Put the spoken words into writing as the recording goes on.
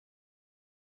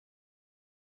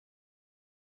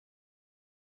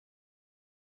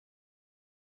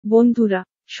বন্ধুরা,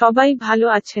 সবাই ভালো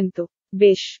আছেন তো?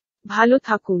 বেশ ভালো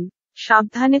থাকুন,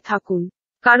 সাবধানে থাকুন।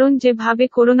 কারণ যেভাবে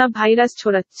করোনা ভাইরাস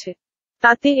ছড়াচ্ছে,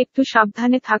 তাতে একটু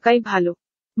সাবধানে থাকাই ভালো।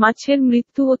 মাছের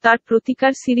মৃত্যু ও তার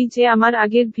প্রতিকার সিরিজে আমার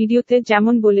আগের ভিডিওতে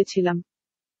যেমন বলেছিলাম,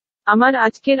 আমার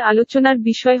আজকের আলোচনার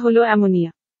বিষয় হলো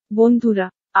অ্যামোনিয়া। বন্ধুরা,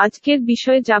 আজকের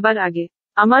বিষয়ে যাবার আগে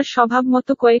আমার স্বভাব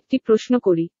মতো কয়েকটি প্রশ্ন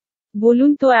করি।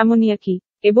 বলুন তো অ্যামোনিয়া কি,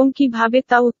 এবং কিভাবে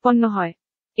তা উৎপন্ন হয়?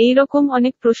 এইরকম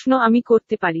অনেক প্রশ্ন আমি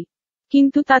করতে পারি,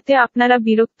 কিন্তু তাতে আপনারা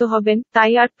বিরক্ত হবেন,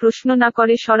 তাই আর প্রশ্ন না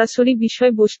করে সরাসরি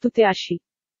বিষয় বস্তুতে আসি।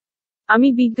 আমি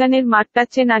বিজ্ঞানের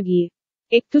মাঠটাচে না গিয়ে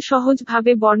একটু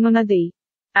সহজভাবে বর্ণনা দেই।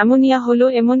 অ্যামোনিয়া হলো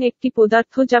এমন একটি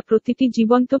পদার্থ যা প্রতিটি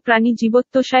জীবন্ত প্রাণী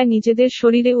জীবত্বশায় নিজেদের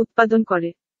শরীরে উৎপাদন করে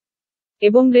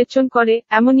এবং রেচন করে।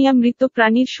 অ্যামোনিয়া মৃত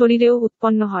প্রাণীর শরীরেও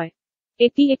উৎপন্ন হয়।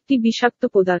 এটি একটি বিষাক্ত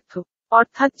পদার্থ,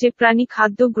 অর্থাৎ যে প্রাণী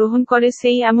খাদ্য গ্রহণ করে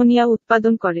সেই অ্যামোনিয়া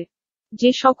উৎপাদন করে। যে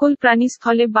সকল প্রাণী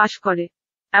স্থলে বাস করে,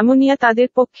 অ্যামোনিয়া তাদের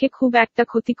পক্ষে খুব একটা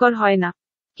ক্ষতিকর হয় না,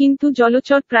 কিন্তু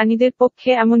জলচর প্রাণীদের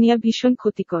পক্ষে অ্যামোনিয়া ভীষণ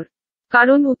ক্ষতিকর।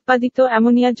 কারণ উৎপাদিত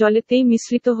অ্যামোনিয়া জলেতেই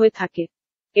মিশ্রিত হয়ে থাকে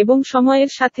এবং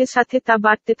সময়ের সাথে সাথে তা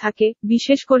বাড়তে থাকে,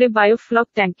 বিশেষ করে বায়োফ্লক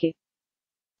ট্যাঙ্কে।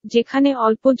 যেখানে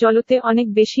অল্প জলতে অনেক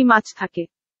বেশি মাছ থাকে,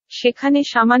 সেখানে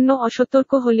সামান্য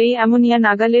অসতর্ক হলেই অ্যামোনিয়া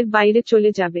নাগালের বাইরে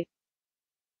চলে যাবে।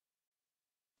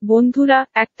 বন্ধুরা,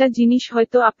 একটা জিনিস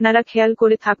হয়তো আপনারা খেয়াল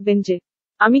করে থাকবেন যে,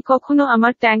 আমি কখনো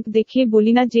আমার ট্যাঙ্ক দেখিয়ে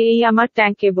বলি না যে এই আমার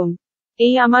ট্যাঙ্ক এবং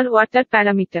এই আমার ওয়াটার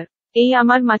প্যারামিটার, এই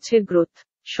আমার মাছের গ্রোথ,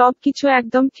 সবকিছু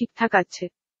একদম ঠিকঠাক আছে।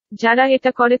 যারা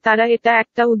এটা করে তারা এটা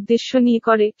একটা উদ্দেশ্য নিয়ে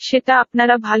করে, সেটা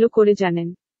আপনারা ভালো করে জানেন।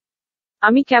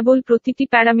 আমি কেবল প্রতিটি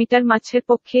প্যারামিটার মাছের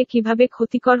পক্ষে কিভাবে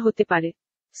ক্ষতিকর হতে পারে,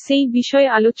 সেই বিষয়ে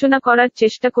আলোচনা করার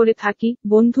চেষ্টা করে থাকি।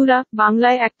 বন্ধুরা,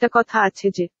 বাংলায় একটা কথা আছে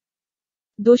যে,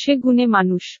 দোষে গুণে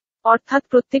মানুষ, অর্থাৎ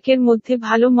প্রত্যেকের মধ্যে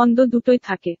ভালো মন্দ দুটোই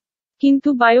থাকে। কিন্তু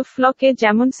বায়োফ্লকে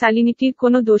যেমন স্যালিনিটির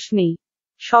কোনো দোষ নেই,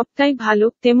 সবটাই ভালো,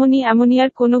 তেমনি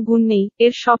অ্যামোনিয়ার কোনো গুণ নেই,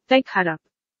 এর সবটাই খারাপ।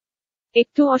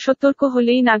 একটু অসতর্ক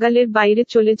হলেই নাগালের বাইরে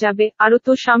চলে যাবে, আরও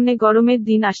তো সামনে গরমের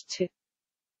দিন আসছে।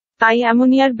 তাই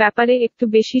অ্যামোনিয়ার ব্যাপারে একটু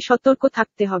বেশি সতর্ক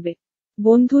থাকতে হবে।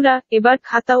 বন্ধুরা, এবার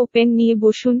খাতা ও পেন নিয়ে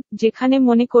বসুন, যেখানে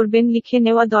মনে করবেন লিখে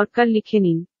নেওয়া দরকার লিখে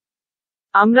নিন।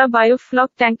 আমরা বায়োফ্লক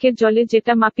ট্যাঙ্কের জলে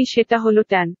যেটা মাপি সেটা হলো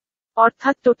ট্যান,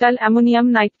 অর্থাৎ টোটাল অ্যামোনিয়াম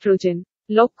নাইট্রোজেন।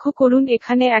 লক্ষ্য করুন,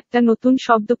 এখানে একটা নতুন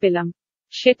শব্দ পেলাম,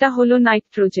 সেটা হলো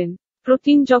নাইট্রোজেন।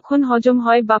 প্রোটিন যখন হজম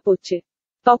হয় বা পচে,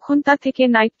 তখন তা থেকে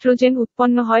নাইট্রোজেন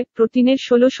উৎপন্ন হয়। প্রোটিনের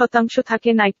 16% থাকে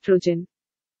নাইট্রোজেন।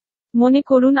 মনে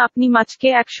করুন আপনি মাছকে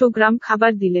 100 গ্রাম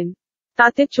খাবার দিলেন,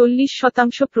 তাতে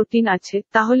 40% প্রোটিন আছে,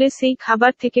 তাহলে সেই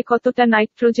খাবার থেকে কতটা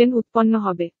নাইট্রোজেন উৎপন্ন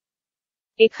হবে?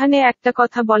 এখানে একটা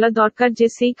কথা বলা দরকার যে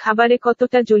সেই খাবারে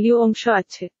কতটা জলীয় অংশ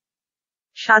আছে।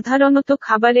 সাধারণত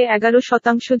খাবারে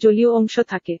 11% জলীয় অংশ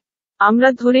থাকে। আমরা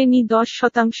ধরে নিই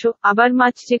 10%, আবার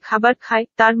মাছ যে খাবার খায়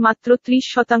তার মাত্র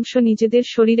 30% নিজেদের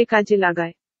শরীরে কাজে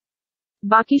লাগায়।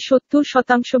 বাকি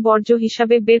 70% বর্জ্য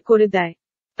হিসাবে বের করে দেয়।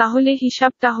 তাহলে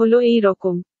হিসাবটা হলো এই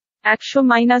রকম: 100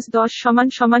 - 10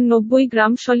 = 90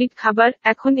 গ্রাম সলিড খাবার।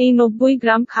 এখন এই 90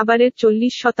 গ্রাম খাবারের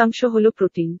 40% হলো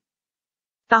প্রোটিন।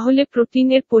 তাহলে প্রোটিন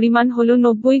এর পরিমাণ হলো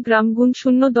 90 গ্রাম গুণ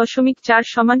 0.4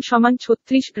 =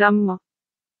 36 গ্রাম।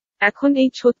 এখন এই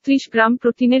 36 গ্রাম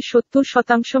প্রোটিনের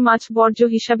 70% মাছ বর্জ্য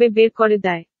হিসাবে বের করে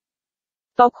দেয়।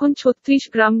 তখন 36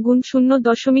 গ্রাম গুণ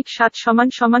 0.7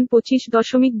 =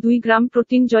 25.2 গ্রাম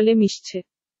প্রোটিন জলে মিশছে।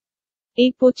 এই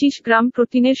 25 গ্রাম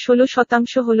প্রোটিনের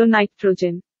 16% হলো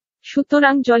নাইট্রোজেন।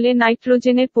 সুতরাং জলে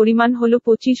নাইট্রোজেনের পরিমাণ হলো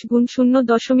 25 গুণ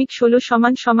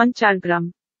 0.16 = 4 গ্রাম।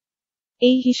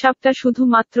 এই হিসাবটা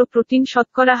শুধুমাত্র প্রোটিন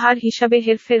শতকরা হার হিসাবে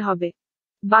হেরফের হবে,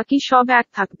 বাকি সব এক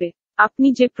থাকবে। আপনি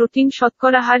যে প্রোটিন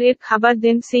শতকরা হার এর খাবার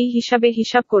দেন সেই হিসাবে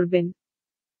হিসাব করবেন।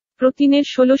 প্রোটিনের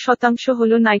 16%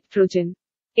 হলো নাইট্রোজেন।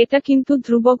 এটা কিন্তু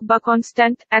ধ্রুবক বা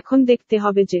কনস্ট্যান্ট। এখন দেখতে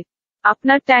হবে যে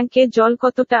আপনার ট্যাঙ্কে জল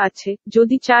কতটা আছে।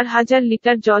 যদি 4000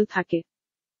 লিটার জল থাকে,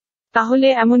 তাহলে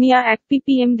অ্যামোনিয়া 1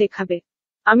 ppm দেখাবে।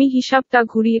 আমি হিসাবটা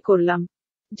ঘুরিয়ে করলাম,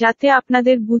 যাতে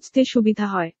আপনাদের বুঝতে সুবিধা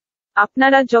হয়।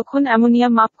 আপনারা যখন অ্যামোনিয়া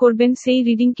মাপ করবেন সেই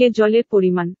রিডিংকে জলের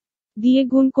পরিমাণ দিয়ে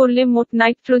গুণ করলে মোট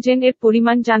নাইট্রোজেন এর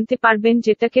পরিমাণ জানতে পারবেন,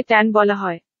 যেটাকে ট্যান বলা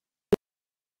হয়।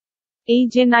 এই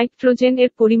যে নাইট্রোজেন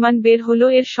এর পরিমাণ বের হলো,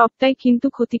 এর সবটাই কিন্তু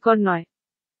ক্ষতিকর নয়।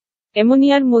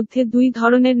 অ্যামোনিয়ার মধ্যে দুই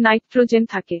ধরনের নাইট্রোজেন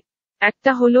থাকে।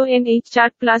 একটা হলো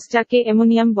NH4+, যাকে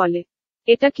অ্যামোনিয়াম বলে,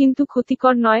 এটা কিন্তু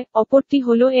ক্ষতিকর নয়। অপরটি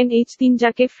হলো NH3,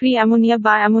 যাকে ফ্রি অ্যামোনিয়া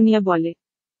বা অ্যামোনিয়া বলে,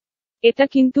 এটা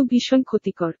কিন্তু ভীষণ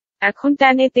ক্ষতিকর। এখন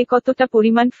ট্যান এতে কতটা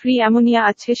পরিমাণ ফ্রি অ্যামোনিয়া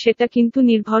আছে সেটা কিন্তু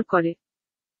নির্ভর করে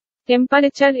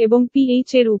টেম্পারেচার এবং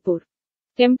পিএইচ এর উপর।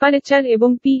 টেম্পারেচার এবং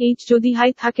পিএইচ যদি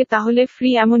হাই থাকে তাহলে ফ্রি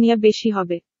অ্যামোনিয়া বেশি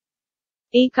হবে।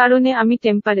 এই কারণে আমি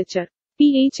টেম্পারেচার,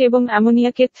 পিএইচ এবং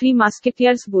অ্যামোনিয়াকে 3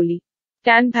 মাস্কেটিয়ার্স বলি।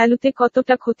 ট্যান ভ্যালুতে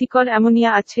কতটা ক্ষতিকর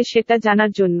অ্যামোনিয়া আছে সেটা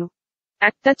জানার জন্য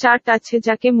একটা চার্ট আছে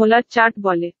যাকে মোলার চার্ট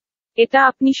বলে। এটা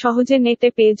আপনি সহজে নেটে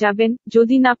পেয়ে যাবেন,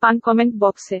 যদি না পান কমেন্ট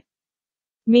বক্সে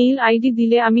মেইল আইডি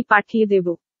দিলে আমি পাঠিয়ে দেব।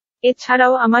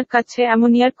 এছাড়াও আমার কাছে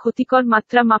অ্যামোনিয়ার ক্ষতিকর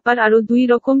মাত্রা মাপার আরও 2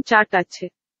 রকম চার্ট আছে,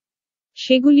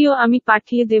 সেগুলিও আমি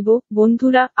পাঠিয়ে দেব।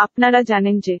 বন্ধুরা, আপনারা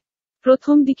জানেন যে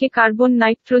প্রথম দিকে কার্বন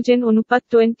নাইট্রোজেন অনুপাত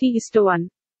 20:1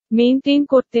 মেইনটেইন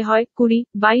করতে হয়,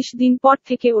 20-22 দিন পর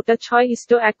থেকে ওটা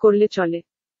 6:1 করলে চলে।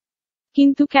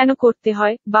 কিন্তু কেন করতে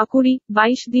হয়, বা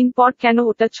 20-22 দিন পর কেন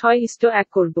ওটা 6:1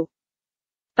 করব,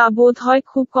 তা বোধ হয়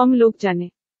খুব কম লোক জানে।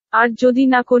 আর যদি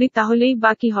না করি তাহলেই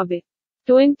বাকি হবে।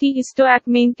 20:1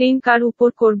 মেইনটেইন কার উপর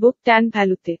করব, ট্যান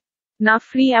ভ্যালুতে না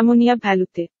ফ্রি অ্যামোনিয়া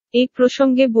ভ্যালুতে? এই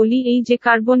প্রসঙ্গে বলি এই যে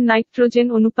কার্বন নাইট্রোজেন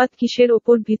অনুপাত কিসের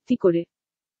ওপর ভিত্তি করে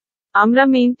আমরা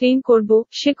মেইনটেইন করব,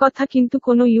 সে কথা কিন্তু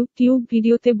কোনো ইউটিউব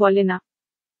ভিডিওতে বলে না।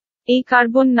 এই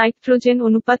কার্বন নাইট্রোজেন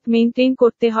অনুপাত মেইনটেইন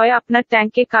করতে হয় আপনার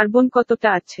ট্যাঙ্কে কার্বন কতটা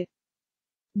আছে,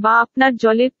 বা আপনার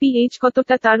জলের পিএইচ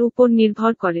কতটা তার উপর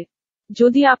নির্ভর করে।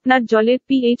 যদি আপনার জলের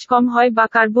পিএইচ কম হয় বা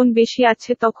কার্বন বেশি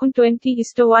আছে তখন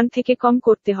 20:1 থেকে কম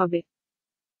করতে হবে।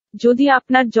 যদি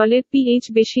আপনার জলের পিএইচ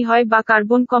বেশি হয় বা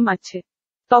কার্বন কম আছে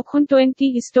তখন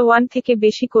 20:1 থেকে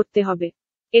বেশি করতে হবে।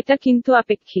 এটা কিন্তু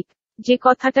আপেক্ষিক, যে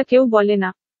কথাটা কেউ বলে না।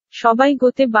 সবাই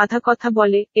গোতে বাঁধা কথা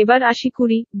বলে। এবার আসি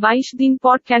 20-22 দিন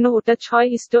পর কেন ওটা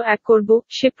 6:1 করব,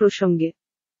 সে প্রসঙ্গে।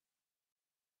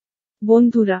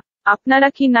 বন্ধুরা, আপনারা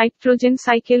কি নাইট্রোজেন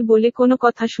সাইকেল বলে কোনো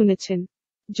কথা শুনেছেন?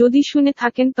 যদি শুনে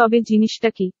থাকেন তবে জিনিসটা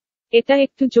কি? এটা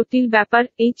একটু জটিল ব্যাপার,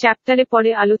 এই চ্যাপ্টারে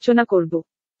পরে আলোচনা করব।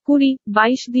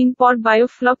 20-22 দিন পর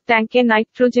বায়োফ্লক ট্যাঙ্কে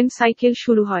নাইট্রোজেন সাইকেল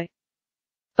শুরু হয়।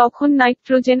 তখন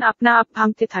নাইট্রোজেন আপনা আপ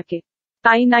ভাঙতে থাকে।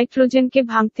 তাই নাইট্রোজেনকে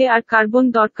ভাঙতে আর কার্বন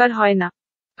দরকার হয় না।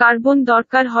 কার্বন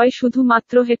দরকার হয়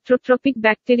শুধুমাত্র হেটেরোট্রপিক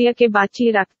ব্যাকটেরিয়াকে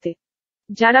বাঁচিয়ে রাখতে,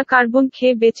 যারা কার্বন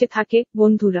খেয়ে বেঁচে থাকে।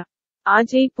 বন্ধুরা, আজ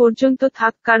এই পর্যন্ত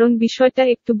থাক, কারণ বিষয়টা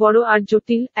একটু বড় আর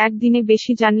জটিল, একদিনে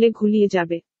বেশি জানলে ঘুলিয়ে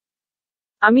যাবে।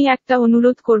 আমি একটা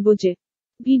অনুরোধ করব যে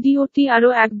ভিডিওটি আরও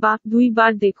 1 বা 2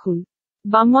 বার দেখুন,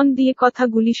 বা মন দিয়ে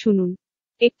কথাগুলি শুনুন,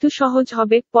 একটু সহজ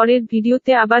হবে। পরের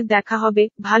ভিডিওতে আবার দেখা হবে।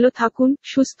 ভালো থাকুন,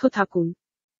 সুস্থ থাকুন।